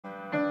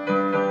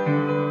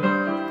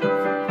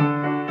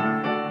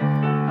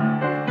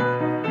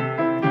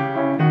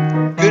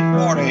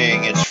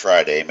morning. It's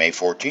Friday, May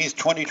 14th,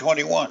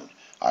 2021.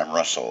 I'm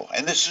Russell,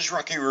 and this is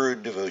Rocky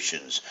Road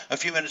Devotions, a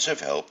few minutes of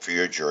help for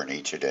your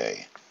journey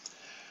today.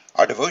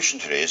 Our devotion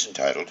today is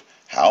entitled,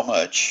 How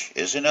Much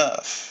is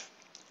Enough?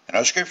 And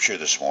our scripture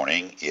this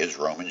morning is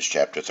Romans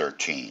chapter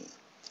 13.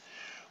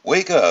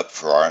 Wake up,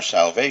 for our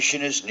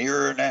salvation is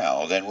nearer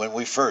now than when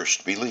we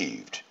first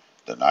believed.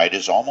 The night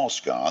is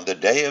almost gone, the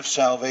day of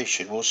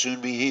salvation will soon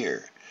be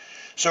here.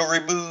 So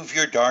remove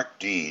your dark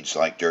deeds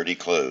like dirty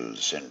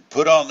clothes, and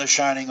put on the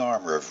shining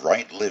armor of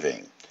right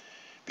living.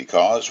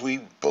 Because we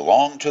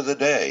belong to the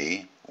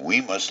day, we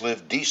must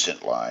live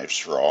decent lives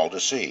for all to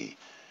see.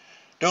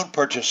 Don't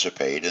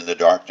participate in the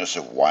darkness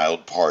of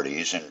wild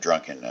parties and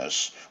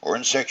drunkenness, or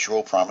in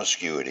sexual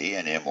promiscuity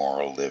and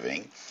immoral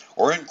living,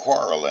 or in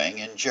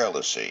quarreling and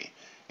jealousy.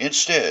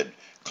 Instead,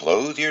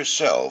 clothe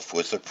yourself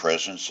with the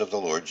presence of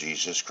the Lord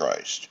Jesus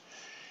Christ.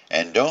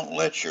 And don't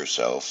let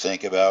yourself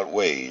think about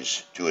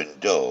ways to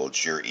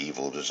indulge your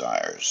evil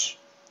desires.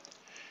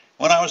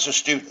 When I was a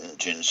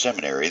student in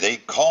seminary, they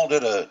called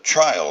it a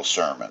trial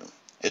sermon.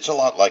 It's a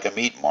lot like a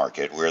meat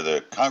market where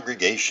the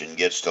congregation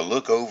gets to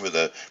look over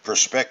the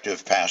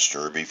prospective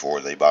pastor before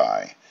they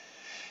buy.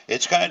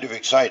 It's kind of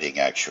exciting,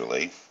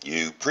 actually.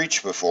 You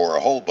preach before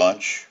a whole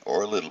bunch,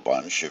 or a little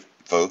bunch, of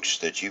folks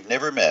that you've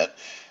never met,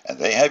 and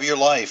they have your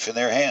life in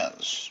their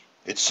hands.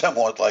 It's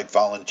somewhat like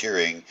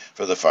volunteering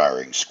for the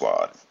firing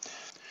squad.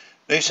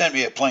 They sent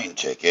me a plane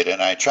ticket,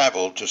 and I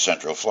traveled to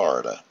Central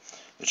Florida.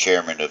 The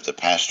chairman of the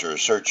pastor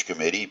search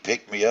committee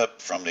picked me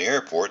up from the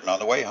airport, and on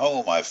the way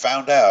home I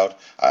found out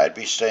I'd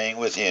be staying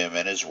with him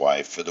and his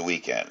wife for the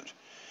weekend.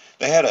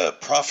 They had a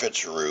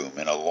prophet's room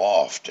in a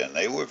loft, and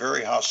they were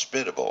very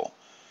hospitable.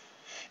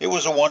 It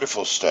was a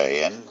wonderful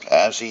stay, and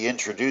as he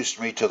introduced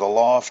me to the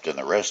loft and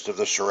the rest of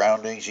the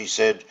surroundings, he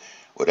said,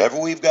 "Whatever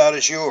we've got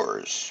is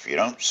yours. If you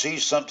don't see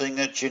something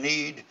that you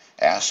need,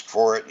 ask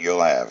for it and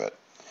you'll have it.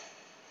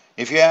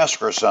 If you ask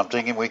for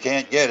something and we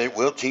can't get it,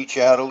 we'll teach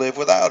you how to live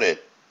without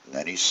it." And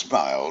then he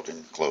smiled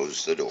and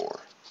closed the door.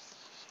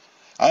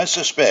 I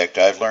suspect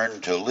I've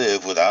learned to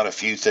live without a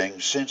few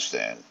things since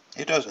then.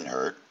 It doesn't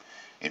hurt.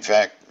 In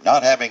fact,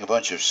 not having a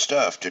bunch of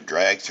stuff to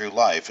drag through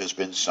life has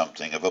been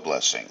something of a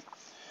blessing.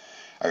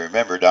 I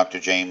remember Dr.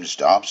 James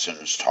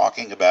Dobson's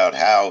talking about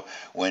how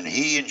when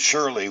he and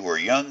Shirley were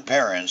young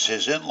parents,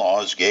 his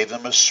in-laws gave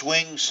them a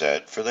swing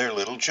set for their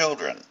little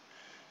children.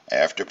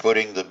 After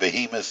putting the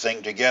behemoth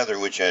thing together,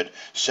 which had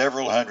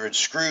several hundred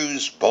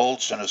screws,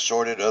 bolts, and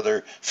assorted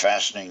other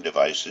fastening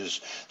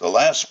devices, the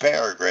last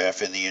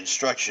paragraph in the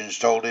instructions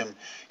told him,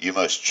 "You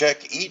must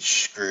check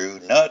each screw,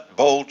 nut,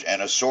 bolt,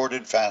 and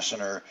assorted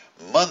fastener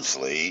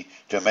monthly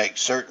to make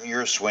certain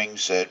your swing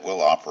set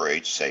will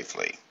operate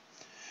safely."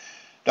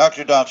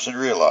 Dr. Dobson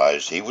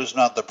realized he was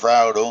not the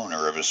proud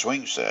owner of a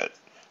swing set.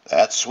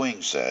 That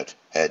swing set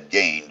had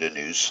gained a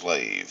new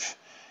slave.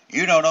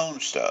 You don't own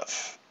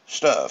stuff.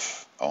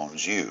 Stuff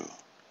owns you.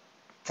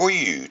 For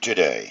you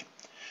today,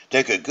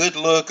 take a good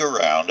look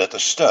around at the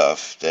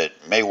stuff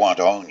that may want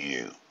to own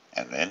you,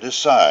 and then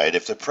decide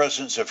if the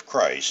presence of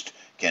Christ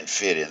can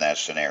fit in that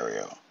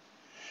scenario.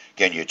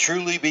 Can you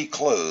truly be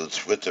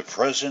clothed with the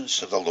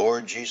presence of the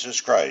Lord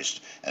Jesus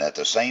Christ and at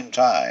the same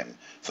time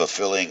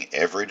fulfilling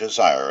every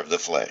desire of the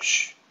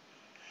flesh?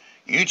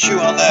 You chew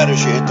on that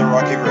as you hit the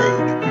rocky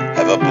road.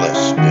 Have a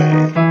blessed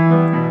day.